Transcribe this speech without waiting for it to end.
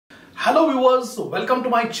Hello viewers, welcome to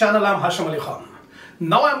my channel. I am Hasham.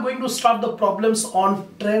 Now I am going to start the problems on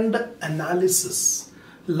trend analysis.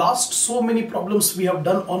 Last so many problems we have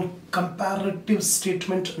done on comparative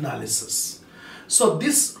statement analysis. So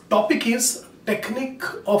this topic is technique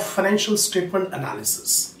of financial statement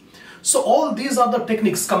analysis. So all these are the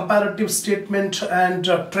techniques: comparative statement and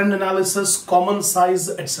trend analysis, common size,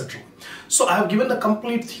 etc. So I have given the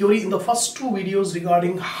complete theory in the first two videos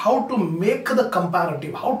regarding how to make the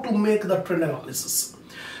comparative, how to make the trend analysis.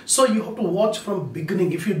 So you have to watch from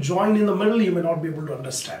beginning. If you join in the middle, you may not be able to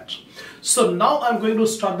understand. So now I'm going to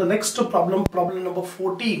start the next problem, problem number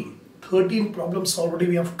 14. 13 problems already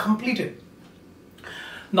we have completed.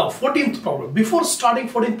 Now 14th problem. Before starting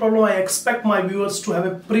 14th problem, I expect my viewers to have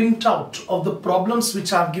a printout of the problems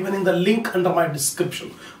which I have given in the link under my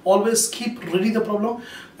description. Always keep reading the problem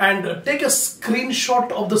and take a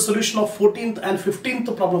screenshot of the solution of 14th and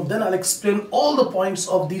 15th problem. Then I'll explain all the points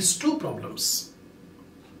of these two problems.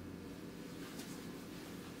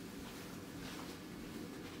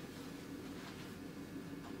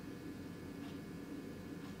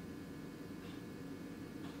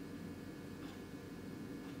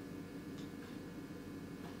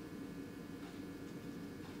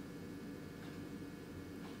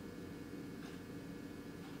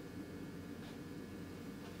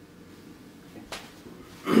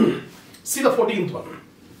 See the 14th one.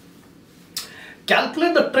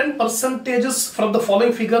 Calculate the trend percentages from the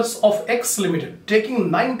following figures of X Limited, taking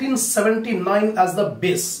 1979 as the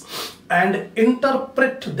base and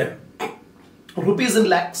interpret them. Rupees in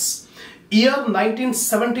lakhs. Year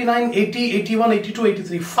 1979, 80, 81, 82,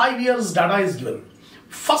 83. 5 years data is given.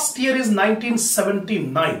 First year is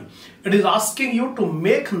 1979. It is asking you to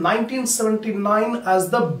make 1979 as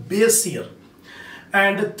the base year.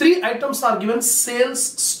 And three items are given: sales,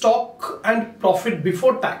 stock and profit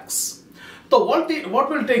before tax. So what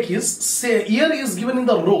we'll take is, say year is given in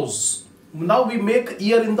the rows. Now we make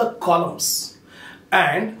year in the columns.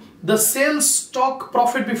 And the sales, stock,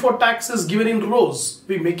 profit before tax is given in rows.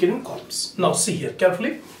 We make it in columns. Now see here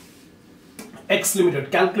carefully. X Limited,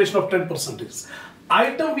 calculation of 10%.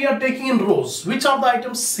 Item we are taking in rows. Which are the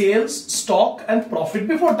items? Sales, stock and profit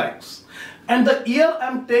before tax. And the year I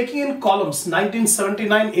am taking in columns: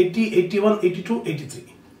 1979, 80, 81, 82,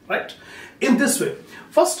 83. Right? In this way,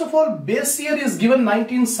 first of all, base year is given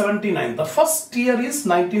 1979. The first year is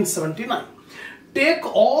 1979. Take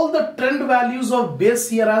all the trend values of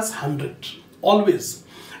base year as 100. Always,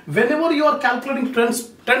 whenever you are calculating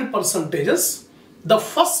trend percentages, the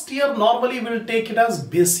first year normally will take it as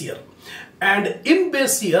base year. And in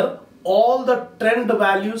base year, all the trend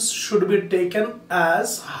values should be taken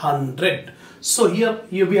as 100. So here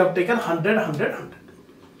we have taken 100, 100, 100.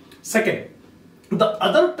 Second, the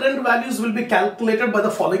other trend values will be calculated by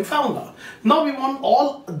the following formula. Now we want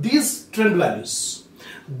all these trend values.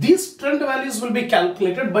 These trend values will be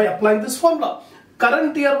calculated by applying this formula.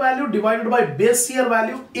 Current year value divided by base year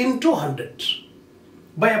value into 100.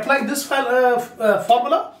 By applying this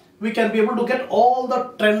formula, we can be able to get all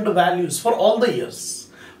the trend values for all the years.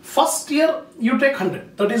 First year you take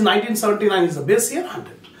 100, that is 1979 is the base year,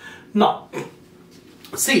 100. Now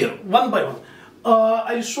see here one by one.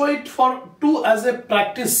 I'll show it for two as a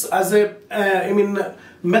practice, as a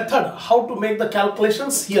method how to make the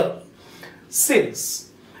calculations here. Sales.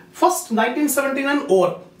 First 1979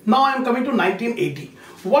 over. Now I am coming to 1980.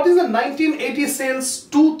 What is the 1980 sales?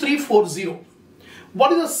 2340.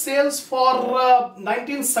 What is the sales for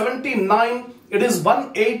 1979? It is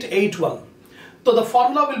 1881. So the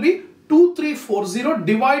formula will be 2340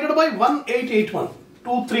 divided by 1881.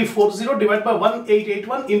 2340 divided by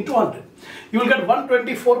 1881 into 100. You will get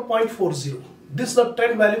 124.40. This is the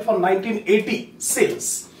trend value for 1980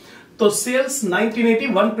 sales. So sales 1980,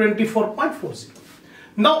 124.40.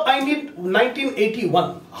 Now I need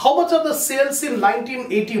 1981. How much are the sales in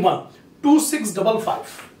 1981?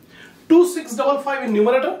 2655. 2655 in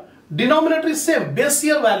numerator. Denominator is same, base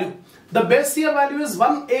year value. The base year value is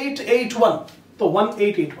 1881. So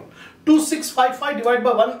 1881. 2655 divided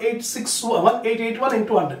by 1881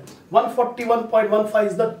 into 100. 141.15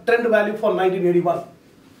 is the trend value for 1981.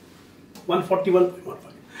 141.15.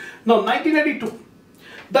 Now 1982.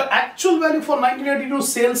 The actual value for 1982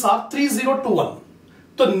 sales are 3021.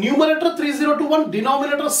 So numerator 3021,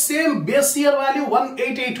 denominator same, base year value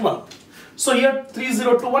 1881. So here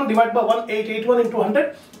 3021 divided by 1881 into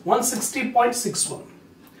 100, 160.61.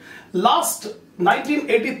 Last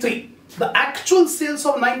 1983. The actual sales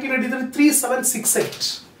of 1983,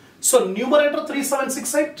 3768. So numerator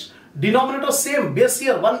 3768, denominator same, base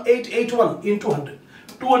year 1881 into 100,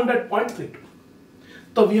 200.32.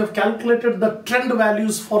 So we have calculated the trend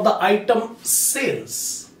values for the item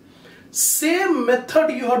sales. Same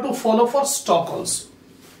method you have to follow for stock also.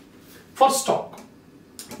 For stock,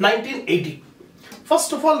 1980.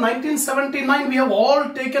 First of all, 1979 we have all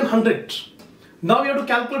taken 100. Now we have to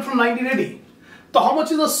calculate from 1980. So how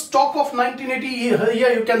much is the stock of 1980?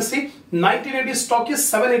 Here you can see 1980 stock is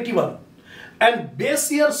 781 and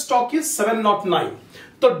base year stock is 709.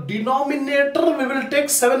 The denominator we will take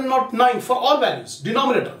 709 for all values,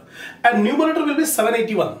 denominator, and numerator will be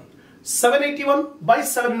 781. 781 by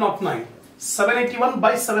 709. 781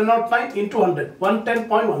 by 709 into 100.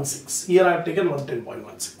 110.16. Here I have taken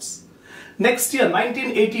 110.16. Next year,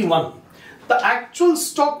 1981. The actual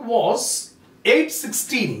stock was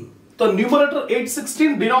 816. The numerator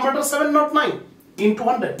 816, denominator 709 into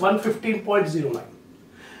 100. 115.09.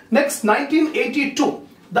 Next, 1982.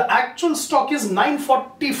 The actual stock is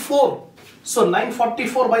 944. So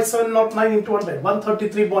 944 by 709 into 100.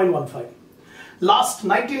 133.15. Last,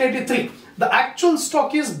 1983, the actual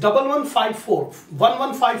stock is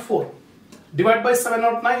 1154 divided by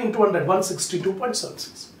 709 into 100,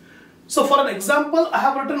 162.76. So for an example, I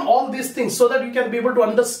have written all these things so that you can be able to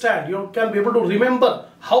understand, you can be able to remember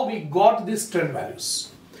how we got these trend values.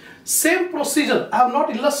 Same procedure, I have not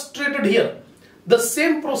illustrated here. The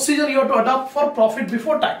same procedure you have to adopt for profit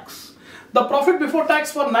before tax. The profit before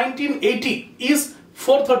tax for 1980 is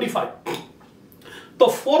 435. So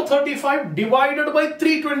 435 divided by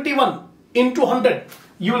 321 into 100,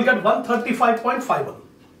 you will get 135.51.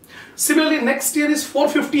 Similarly, next year is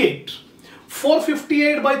 458.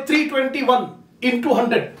 458 by 321 into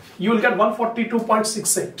 100, you will get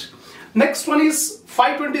 142.68. Next one is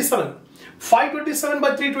 527. 527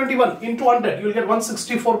 by 321 into 100, you will get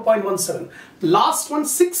 164.17. Last one,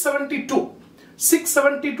 672.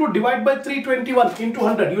 672 divided by 321 into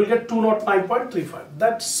 100, you will get 209.35.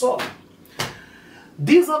 That's all.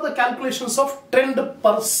 These are the calculations of trend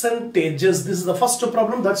percentages. This is the first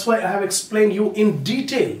problem. That's why I have explained you in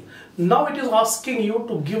detail. Now it is asking you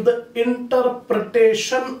to give the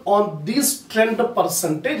interpretation on these trend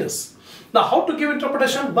percentages. Now how to give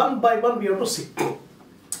interpretation? One by one we have to see.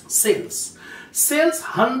 Sales. Sales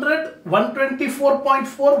 100,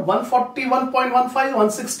 124.4, 141.15,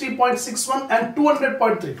 160.61 and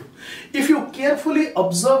 200.32. If you carefully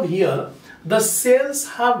observe here, the sales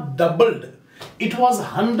have doubled. It was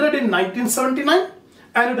 100 in 1979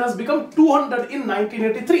 and it has become 200 in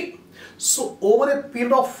 1983. So over a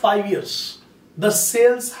period of 5 years, the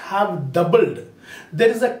sales have doubled. There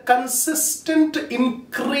is a consistent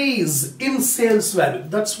increase in sales value.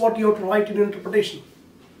 That's what you have to write in interpretation.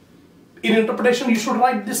 In interpretation, you should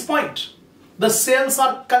write this point. The sales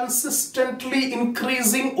are consistently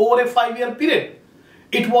increasing over a 5-year period.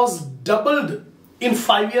 It was doubled in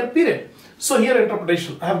 5-year period. So here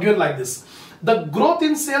interpretation, I have given like this. The growth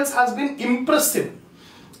in sales has been impressive.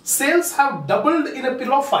 Sales have doubled in a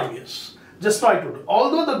period of 5 years. Just like I told you.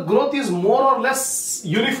 Although the growth is more or less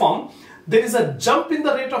uniform, there is a jump in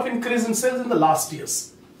the rate of increase in sales in the last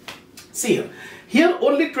years. See here. Here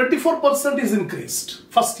only 24% is increased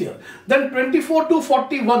first year. Then 24 to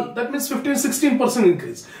 41, that means 15-16%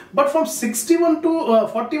 increase. But from 41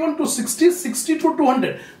 to 60, 60 to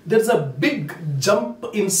 200, there's a big jump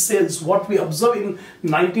in sales, what we observe in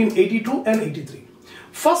 1982 and 83.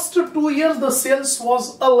 First 2 years the sales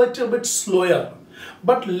was a little bit slower.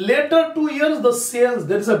 But later 2 years the sales,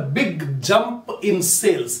 there is a big jump in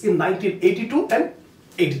sales in 1982 and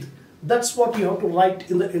 83. That's what you have to write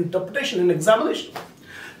in the interpretation in examination.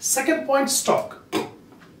 Second point, stock.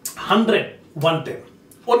 100, 110.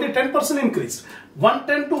 Only 10% increased.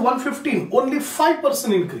 110 to 115, only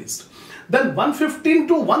 5% increased. Then 115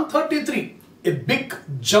 to 133, a big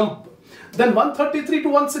jump. Then 133 to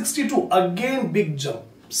 162, again big jump.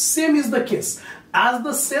 Same is the case. As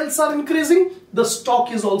the sales are increasing, the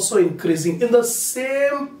stock is also increasing in the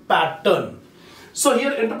same pattern. So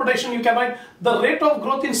here interpretation you can write the rate of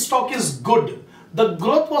growth in stock is good. The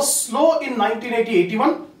growth was slow in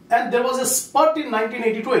 1980-81 and there was a spurt in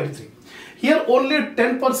 1982-83. Here only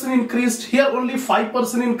 10% increased, here only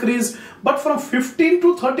 5% increased, but from 15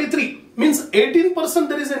 to 33 means 18%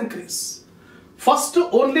 there is an increase. First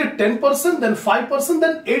only 10%, then 5%,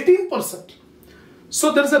 then 18%.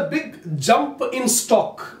 So there is a big jump in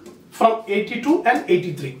stock from 82 and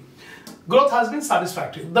 83. Growth has been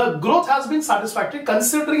satisfactory. The growth has been satisfactory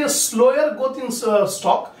considering a slower growth in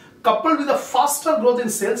stock coupled with a faster growth in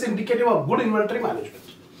sales indicative of good inventory management.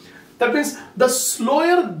 That means the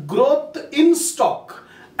slower growth in stock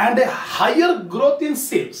and a higher growth in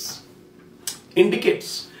sales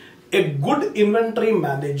indicates a good inventory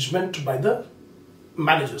management by the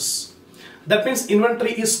managers. That means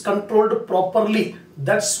inventory is controlled properly.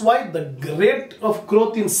 That's why the rate of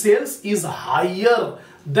growth in sales is higher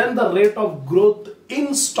than the rate of growth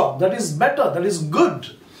in stock. That is better, that is good.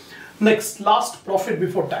 Next, last, profit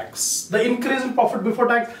before tax. The increase in profit before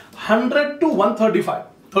tax, 100 to 135,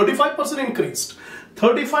 35% increased.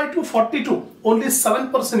 35 to 42, only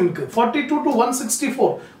 7% increase. 42 to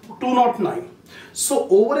 164, 209. So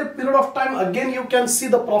over a period of time, again you can see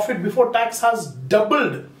the profit before tax has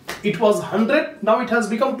doubled. It was 100, now it has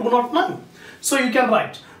become 209. So you can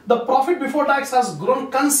write, the profit before tax has grown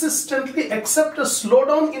consistently except a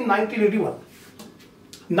slowdown in 1981.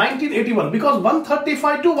 1981, because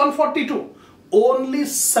 135 to 142, only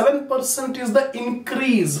 7% is the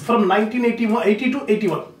increase from 1980 to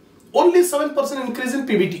 81. Only 7% increase in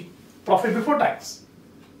PBT, profit before tax.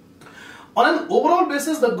 On an overall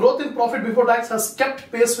basis, the growth in profit before tax has kept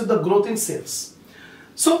pace with the growth in sales.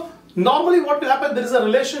 So normally what will happen, there is a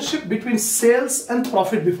relationship between sales and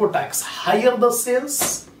profit before tax. Higher the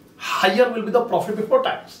sales, higher will be the profit before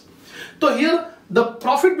tax. So here the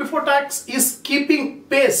profit before tax is keeping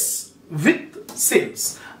pace with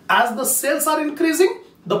sales. As the sales are increasing,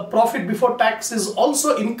 the profit before tax is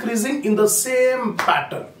also increasing in the same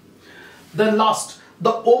pattern. Then last,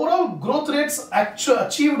 the overall growth rates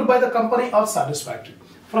achieved by the company are satisfactory.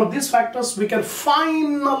 From these factors, we can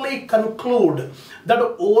finally conclude that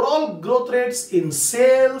overall growth rates in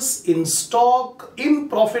sales, in stock, in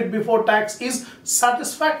profit before tax is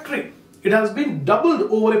satisfactory. It has been doubled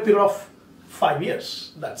over a period of 5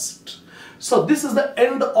 years. That's it. So this is the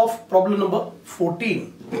end of problem number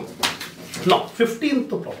 14. Now, 15th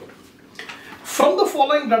problem. From the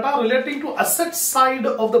following data relating to asset side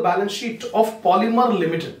of the balance sheet of Polymer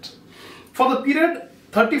Limited for the period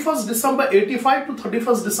 31st December 85 to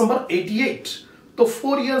 31st December 88. So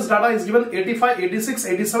 4 years data is given, 85, 86,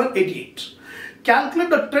 87, 88. Calculate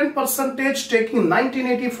the trend percentage taking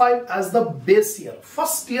 1985 as the base year.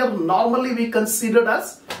 First year normally we considered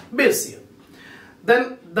as base year.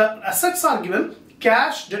 Then the assets are given: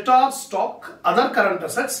 cash, debtor, stock, other current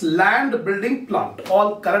assets, land, building, plant.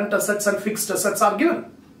 All current assets and fixed assets are given.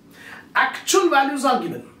 Actual values are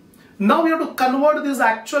given. Now we have to convert these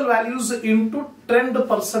actual values into trend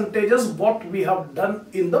percentages, what we have done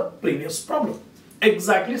in the previous problem.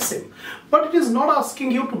 Exactly same. But it is not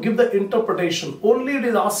asking you to give the interpretation. Only it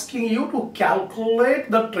is asking you to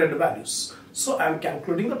calculate the trend values. So I am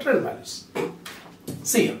calculating the trend values.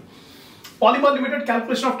 See here. Polymer Limited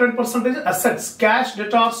calculation of 10% assets, cash,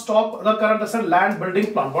 debtor, stock, other current asset, land,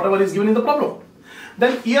 building, plant, whatever is given in the problem.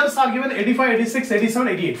 Then years are given 85, 86, 87,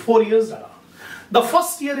 88, 4 years data. The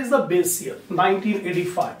first year is the base year,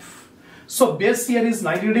 1985. So base year is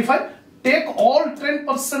 1985. Take all trend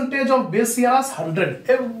percentage of base year as 100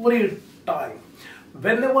 every time.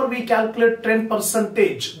 Whenever we calculate trend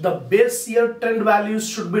percentage, the base year trend values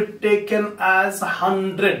should be taken as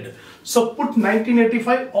 100. So put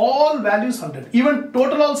 1985, all values 100. Even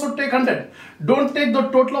total also take 100. Don't take the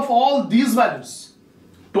total of all these values.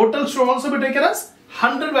 Total should also be taken as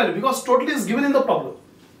 100 value because total is given in the problem.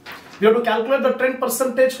 We have to calculate the trend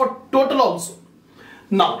percentage for total also.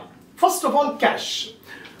 Now, first of all, cash.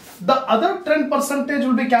 The other trend percentage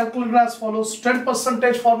will be calculated as follows. Trend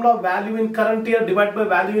percentage formula: value in current year divided by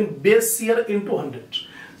value in base year into 100.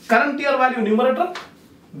 Current year value numerator,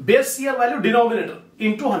 base year value denominator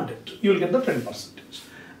into 100. You will get the trend percentage.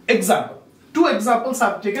 Example. Two examples I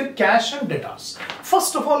have taken: cash and debtors.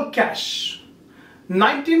 First of all, cash.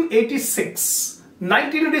 1986.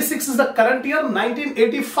 1986 is the current year.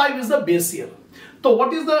 1985 is the base year. So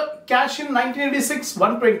what is the cash in 1986?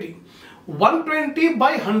 120. 120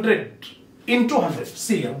 by 100 into 100.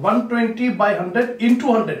 See here, 120 by 100 into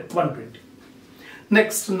 100, 120.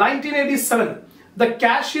 Next, 1987, the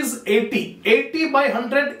cash is 80. 80 by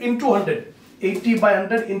 100 into 100. 80 by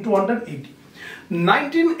 100 into 100, 80.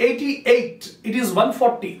 1988, it is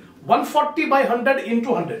 140. 140 by 100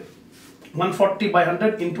 into 100. 140 by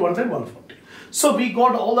 100 into 100, 140. So we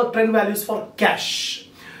got all the trend values for cash.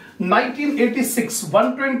 1986,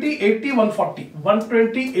 120, 80, 140.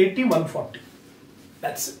 120, 80, 140.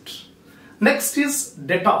 That's it. Next is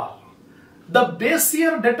debtor. The base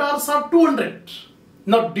year debtors are 200.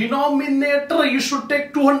 Now denominator you should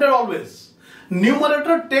take 200 always.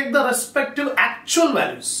 Numerator take the respective actual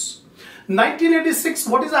values. 1986,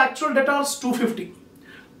 what is the actual debtors? 250.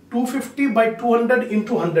 250 by 200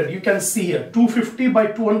 into 100. You can see here 250 by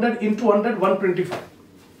 200 into 100, 125.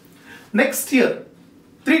 Next year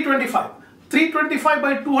 325. 325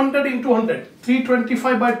 by 200 into 100.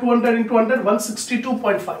 325 by 200 into 100,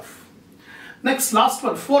 162.5. Next, last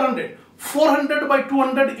one, 400. 400 by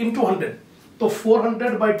 200 into 100. So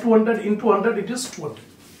 400 by 200 into 100, it is 200.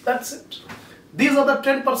 That's it. These are the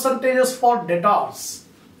trend percentages for debtors.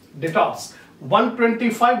 Debtors.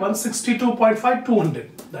 125, 162.5,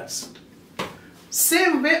 200. That's it.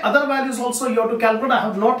 Same way, other values also you have to calculate. I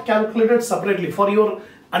have not calculated separately. For your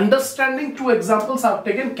understanding, two examples I have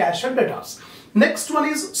taken, cash and debtors. Next one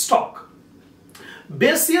is stock.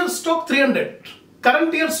 Base year stock 300.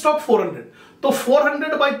 Current year stock 400. So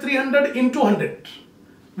 400 by 300 into 100.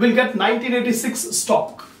 We'll get 1986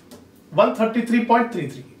 stock.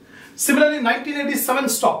 133.33. Similarly, 1987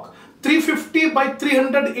 stock. 350 by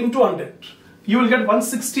 300 into 100. You will get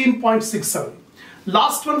 116.67.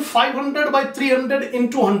 Last one, 500 by 300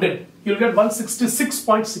 into 100. You'll get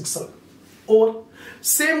 166.67. Or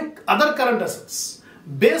same other current assets.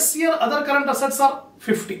 Base year other current assets are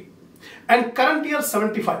 50. And current year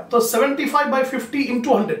 75. So 75 by 50 into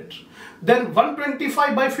 100. Then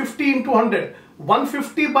 125 by 50 into 100.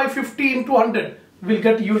 150 by 50 into 100.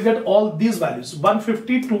 You will get all these values.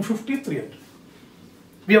 150, 250, 300.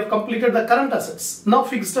 We have completed the current assets. Now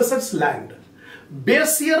fixed assets, land.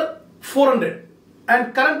 Base year 400.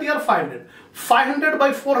 And current year 500. 500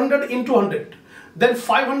 by 400 into 100. Then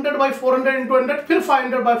 500 by 400 into 100. Then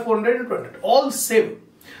 500 by 400 into 100. All same.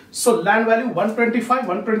 So land value 125,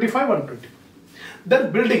 125, 120.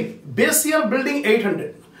 Then building. Base year building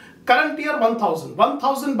 800. Current year 1000.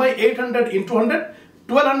 1000 by 800 into 100.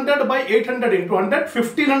 1200 by 800 into 100.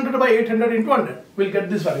 1500 by 800 into 100. We'll get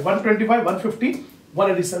this value. 125, 150,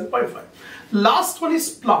 187.5. Last one is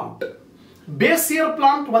plant. Base year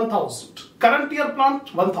plant 1000. Current year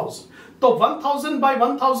plant 1000. So 1000 by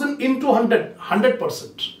 1000 into 100, 100%.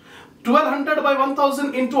 1200 by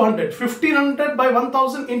 1000 into 100. 1500 by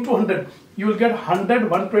 1000 into 100. You will get 100,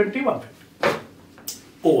 120, 150.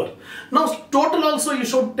 Over. Now total also you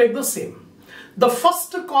should take the same. The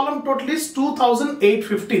first column total is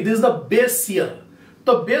 2850. This is the base year.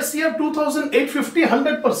 The base year 2850,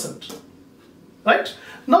 100%. Right?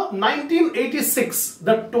 Now 1986,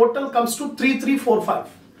 the total comes to 3345.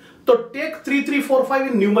 So take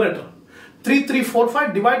 3345 in numerator.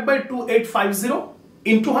 3345 divided by 2850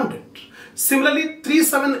 into 100. Similarly,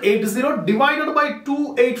 3780 divided by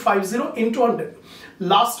 2850 into 100.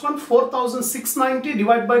 Last one, 4690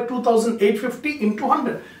 divided by 2850 into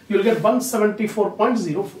 100. You will get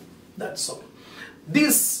 174.04. That's all.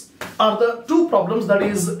 These are the two problems, that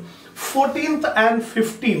is 14th and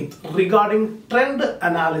 15th, regarding trend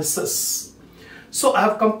analysis. So I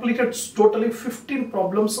have completed totally 15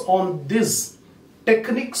 problems on these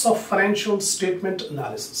techniques of financial statement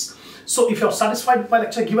analysis. So if you are satisfied with my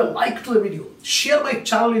lecture, give a like to the video, share my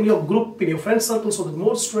channel in your group, in your friend circle, so that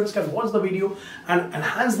more students can watch the video and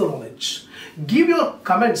enhance the knowledge. Give your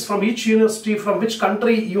comments from each university, from which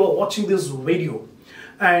country you are watching this video.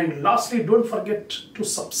 And lastly, don't forget to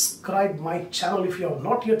subscribe my channel if you have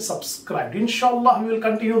not yet subscribed. Inshallah, we will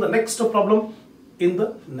continue the next problem in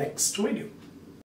the next video.